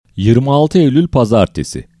26 Eylül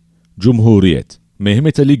Pazartesi. Cumhuriyet.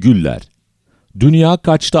 Mehmet Ali Güller. Dünya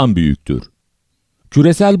kaçtan büyüktür?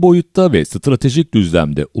 Küresel boyutta ve stratejik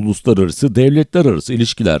düzlemde uluslararası devletler arası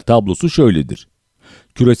ilişkiler tablosu şöyledir.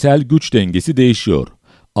 Küresel güç dengesi değişiyor.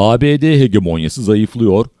 ABD hegemonyası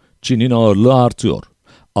zayıflıyor, Çin'in ağırlığı artıyor.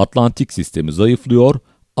 Atlantik sistemi zayıflıyor,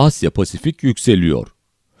 Asya-Pasifik yükseliyor.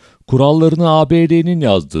 Kurallarını ABD'nin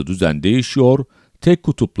yazdığı düzen değişiyor, tek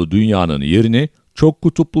kutuplu dünyanın yerini çok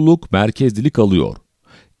kutupluluk, merkezlilik alıyor.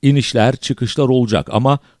 İnişler, çıkışlar olacak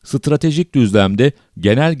ama stratejik düzlemde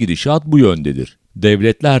genel gidişat bu yöndedir.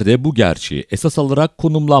 Devletler de bu gerçeği esas alarak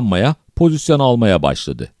konumlanmaya, pozisyon almaya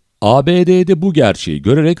başladı. ABD'de bu gerçeği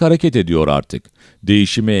görerek hareket ediyor artık.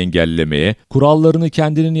 Değişimi engellemeye, kurallarını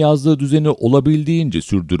kendinin yazdığı düzeni olabildiğince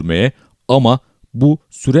sürdürmeye ama bu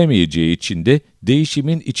süremeyeceği için de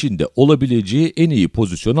değişimin içinde olabileceği en iyi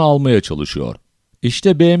pozisyonu almaya çalışıyor.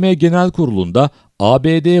 İşte BM Genel Kurulu'nda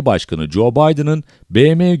ABD Başkanı Joe Biden'ın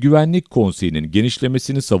BM Güvenlik Konseyi'nin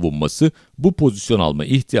genişlemesini savunması bu pozisyon alma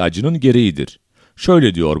ihtiyacının gereğidir.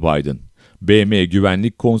 Şöyle diyor Biden, BM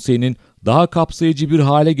Güvenlik Konseyi'nin daha kapsayıcı bir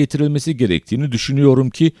hale getirilmesi gerektiğini düşünüyorum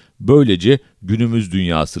ki böylece günümüz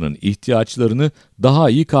dünyasının ihtiyaçlarını daha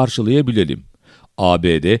iyi karşılayabilelim.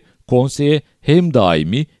 ABD, konseye hem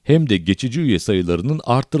daimi hem de geçici üye sayılarının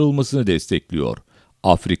arttırılmasını destekliyor.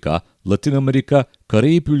 Afrika, Latin Amerika,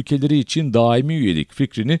 Karayip ülkeleri için daimi üyelik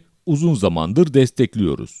fikrini uzun zamandır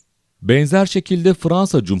destekliyoruz. Benzer şekilde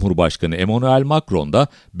Fransa Cumhurbaşkanı Emmanuel Macron da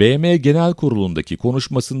BM Genel Kurulu'ndaki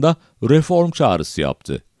konuşmasında reform çağrısı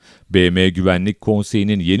yaptı. BM Güvenlik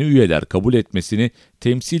Konseyi'nin yeni üyeler kabul etmesini,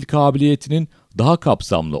 temsil kabiliyetinin daha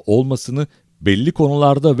kapsamlı olmasını, belli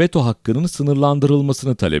konularda veto hakkının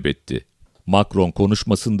sınırlandırılmasını talep etti. Macron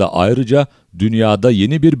konuşmasında ayrıca dünyada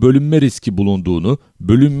yeni bir bölünme riski bulunduğunu,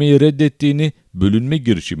 bölünmeyi reddettiğini, bölünme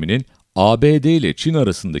girişiminin ABD ile Çin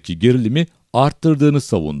arasındaki gerilimi arttırdığını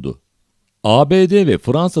savundu. ABD ve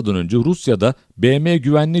Fransa'dan önce Rusya'da BM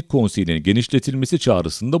Güvenlik Konseyi'nin genişletilmesi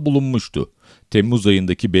çağrısında bulunmuştu. Temmuz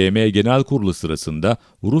ayındaki BM Genel Kurulu sırasında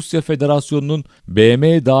Rusya Federasyonu'nun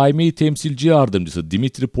BM Daimi Temsilci Yardımcısı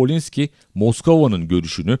Dmitri Polinski, Moskova'nın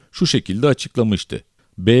görüşünü şu şekilde açıklamıştı.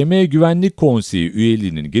 BM Güvenlik Konseyi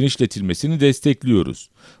üyeliğinin genişletilmesini destekliyoruz.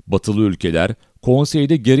 Batılı ülkeler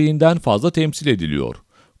konseyde gereğinden fazla temsil ediliyor.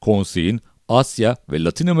 Konseyin Asya ve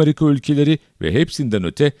Latin Amerika ülkeleri ve hepsinden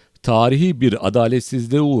öte tarihi bir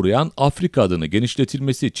adaletsizliğe uğrayan Afrika adını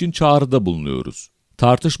genişletilmesi için çağrıda bulunuyoruz.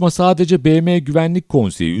 Tartışma sadece BM Güvenlik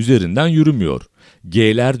Konseyi üzerinden yürümüyor.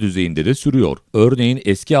 G'ler düzeyinde de sürüyor. Örneğin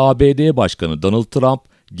eski ABD Başkanı Donald Trump,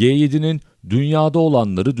 G7'nin dünyada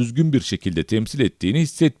olanları düzgün bir şekilde temsil ettiğini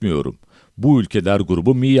hissetmiyorum. Bu ülkeler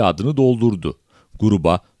grubu miadını doldurdu.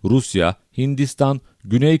 Gruba Rusya, Hindistan,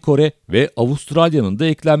 Güney Kore ve Avustralya'nın da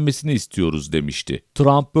eklenmesini istiyoruz demişti.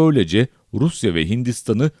 Trump böylece Rusya ve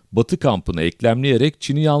Hindistan'ı Batı kampına eklemleyerek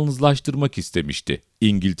Çin'i yalnızlaştırmak istemişti.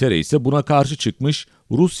 İngiltere ise buna karşı çıkmış,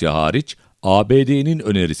 Rusya hariç ABD'nin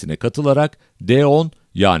önerisine katılarak D10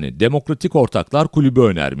 yani Demokratik Ortaklar Kulübü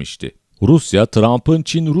önermişti. Rusya, Trump'ın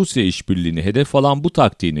Çin-Rusya işbirliğini hedef alan bu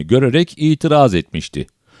taktiğini görerek itiraz etmişti.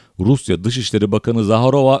 Rusya Dışişleri Bakanı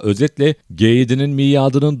Zaharova özetle G7'nin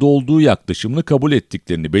miadının dolduğu yaklaşımını kabul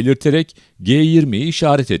ettiklerini belirterek G20'yi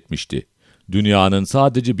işaret etmişti. Dünyanın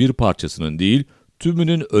sadece bir parçasının değil,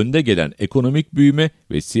 tümünün önde gelen ekonomik büyüme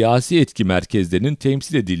ve siyasi etki merkezlerinin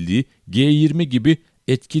temsil edildiği G20 gibi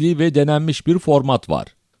etkili ve denenmiş bir format var.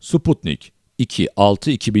 Sputnik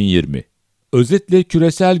 2-6-2020. Özetle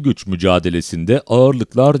küresel güç mücadelesinde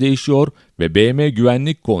ağırlıklar değişiyor ve BM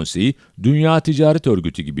Güvenlik Konseyi, Dünya Ticaret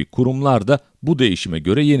Örgütü gibi kurumlar da bu değişime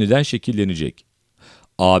göre yeniden şekillenecek.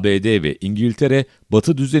 ABD ve İngiltere,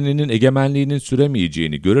 Batı düzeninin egemenliğinin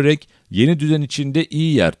süremeyeceğini görerek yeni düzen içinde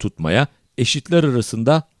iyi yer tutmaya, eşitler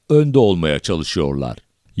arasında önde olmaya çalışıyorlar.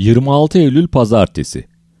 26 Eylül Pazartesi.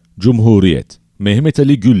 Cumhuriyet. Mehmet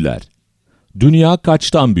Ali Güller. Dünya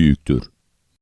kaçtan büyüktür?